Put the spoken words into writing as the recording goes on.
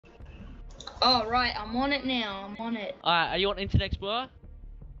Oh, right, I'm on it now. I'm on it. Alright, are you on Internet Explorer?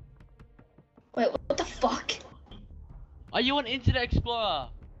 Wait, what the fuck? Are you on Internet Explorer?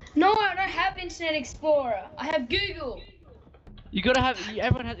 No, I don't have Internet Explorer. I have Google. You gotta have.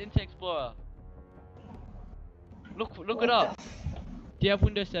 Everyone has Internet Explorer. Look it up. Do you have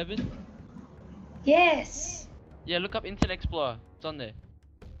Windows 7? Yes. Yeah, look up Internet Explorer. It's on there.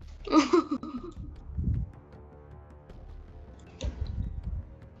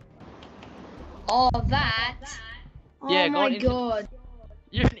 Oh, that. Yeah, Oh go my on god.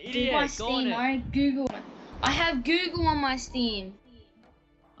 You're an Dude, idiot. my Go on Steam. it. I Google. I have Google on my Steam.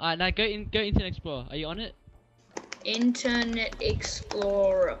 Alright, now go Internet Explorer. Are you on it? Internet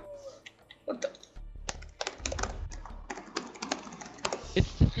Explorer. What the?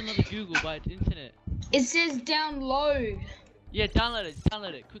 It's just another Google, but it's internet. It says download. Yeah,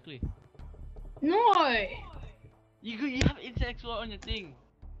 download it quickly. No. You have Internet Explorer on your thing.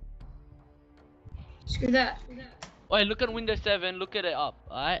 Screw that. Wait, look at Windows 7. Look at it up.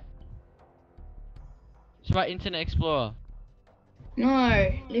 Alright. It's right Internet Explorer.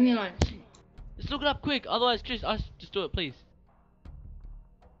 No. Leave me alone. Just look it up quick. Otherwise, just do it, please.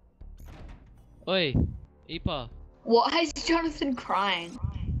 Oi, Ipa. Why is Jonathan crying?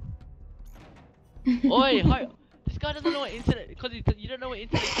 Oi, hi. This guy doesn't know what internet, because you don't know what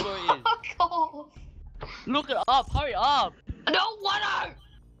Internet Explorer is. Fuck off. Look it up. Hurry up. I don't wanna.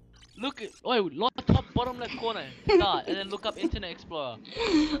 Look at. Wait, top bottom left corner. Start and then look up Internet Explorer.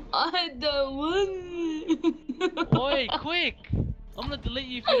 I don't want. Oi, quick. I'm gonna delete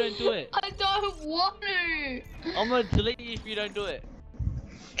you if you don't do it. I don't want to. I'm gonna delete you if you don't do it.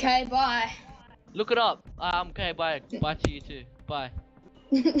 Okay, bye. Look it up. Okay, bye. Bye to you too. Bye.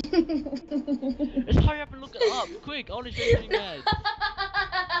 Just hurry up and look it up, quick. I wanna show you something mad.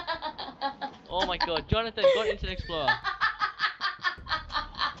 Oh my god, Jonathan, got Internet Explorer.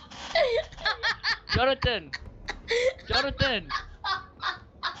 Jonathan.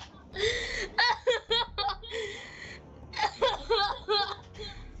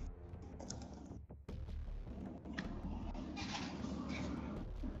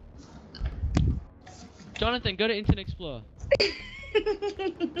 Jonathan, go to Internet Explorer.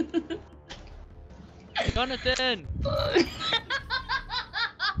 Jonathan!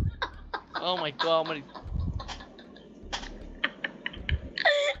 Oh my god, I'm gonna...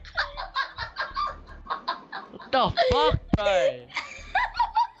 What the fuck, bro?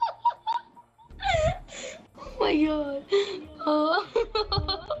 Oh my god. Oh.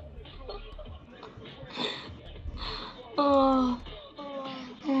 Oh.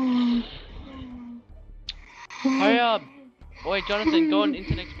 Hurry up! Wait, Jonathan, go on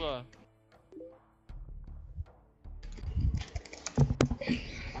Internet Explorer.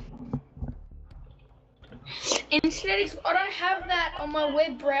 Internet Explorer, I don't have that on my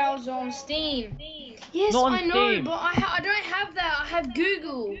web browser on Steam. Yes, Not on I know, Steam. but I don't have that. I have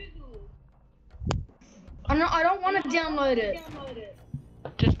Google. I don't want to download it.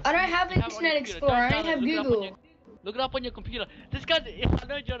 I don't have Internet Explorer. I only have Google. Look it up on your computer. This guy, I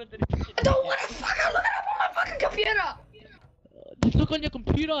know Jonathan. I don't want to fucking look it up on my fucking computer. Just look on your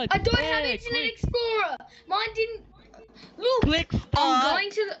computer. I don't have Internet Explorer. Mine didn't. Look. Click start. I'm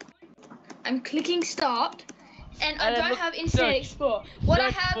going to the. I'm clicking start, and I don't have Internet Explorer. What I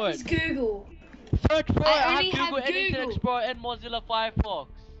have is Google. Search for it. I only have Google have and Internet Google. Explorer and Mozilla Firefox.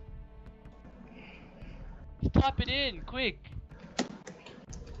 Just type it in, quick.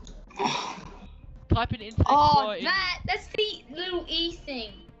 Type in Internet Explorer. Oh, that's the little E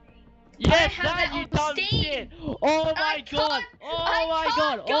thing. Yes, I have that that you on dumb Steam. shit. Oh my god. Oh my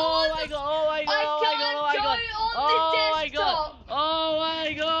god. Oh my god. Oh my god. Oh my god. Oh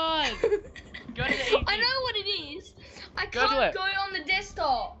my god. Go to the easy. I know what it is. I Go to can't it. go on the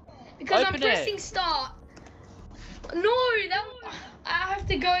desktop because Open I'm pressing start. No, I have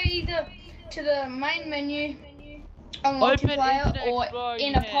to go either to the main menu on Open multiplayer Internet or Explorer, in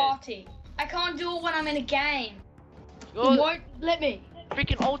you a head. party. I can't do it when I'm in a game. It You're won't let me.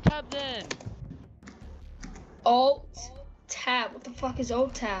 freaking alt tab then. Alt tab. What the fuck is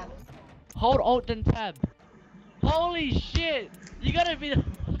alt tab? Hold alt then tab. Holy shit. You gotta be the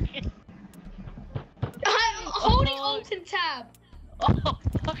fucking... I'm holding alt and tab. Oh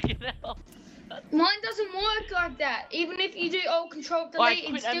fucking hell. Mine doesn't work like that. Even if you do alt control delete, Alright, it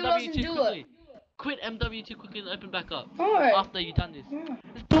quit still MW2 doesn't do quickly. it. Quit MW2 quickly and open back up. Alright. After you've done this.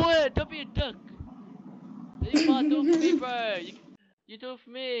 Just do it! Don't be a duck! You can't do it for me, bro! You do it for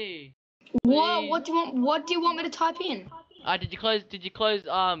me! What? Please. What do you want me to type in? Did you close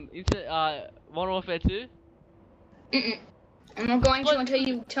Modern Warfare 2? I'm not going to until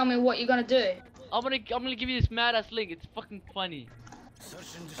you tell me what you're gonna do. I'm gonna give you this mad ass link, it's fucking funny.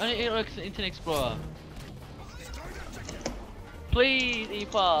 It works in Internet Explorer. Please,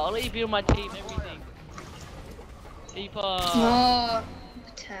 Epa, I'll let you build my team, everything. Epa. Oh,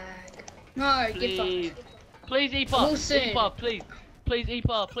 tag. No, get Please. fucked. Please, Epa. We'll see. Epa, please. Please,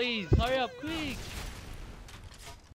 Epa, please. Hurry up, quick.